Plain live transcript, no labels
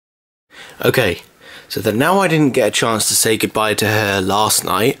Okay, so that now I didn't get a chance to say goodbye to her last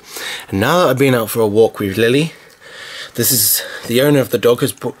night, and now that I've been out for a walk with Lily, this is the owner of the dog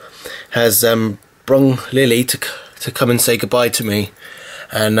has brung Lily to come and say goodbye to me,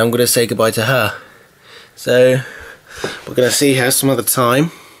 and I'm going to say goodbye to her. So we're going to see her some other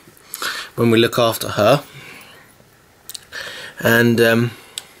time when we look after her, and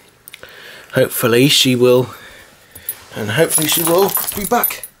hopefully she will be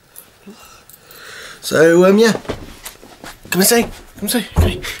back. So yeah, come and say, come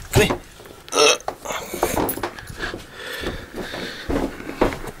here.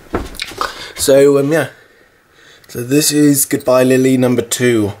 So yeah, so this is goodbye Lily number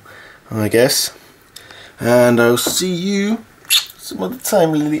 2, I guess, and I'll see you some other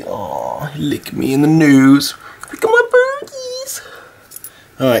time, Lily. Oh, lick me in the nose. Look at my birdies.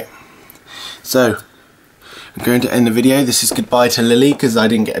 Alright, so I'm going to end the video. This is goodbye to Lily because I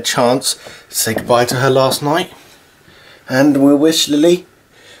didn't get a chance to say goodbye to her last night, and we'll wish Lily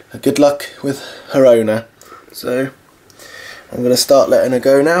a good luck with her owner. So I'm going to start letting her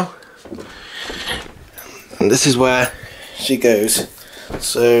go now, and this is where she goes.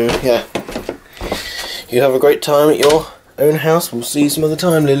 So yeah, you have a great time at your own house. We'll see you some other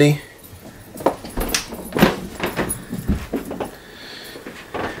time, Lily.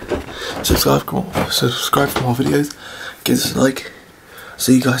 Subscribe for more videos. Give us a like.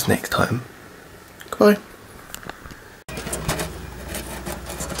 See you guys next time. Goodbye.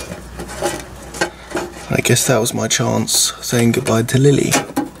 I guess that was my chance saying goodbye to Lily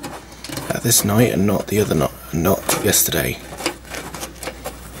this night and not the other night, not yesterday.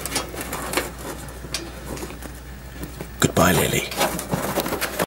 Goodbye, Lily.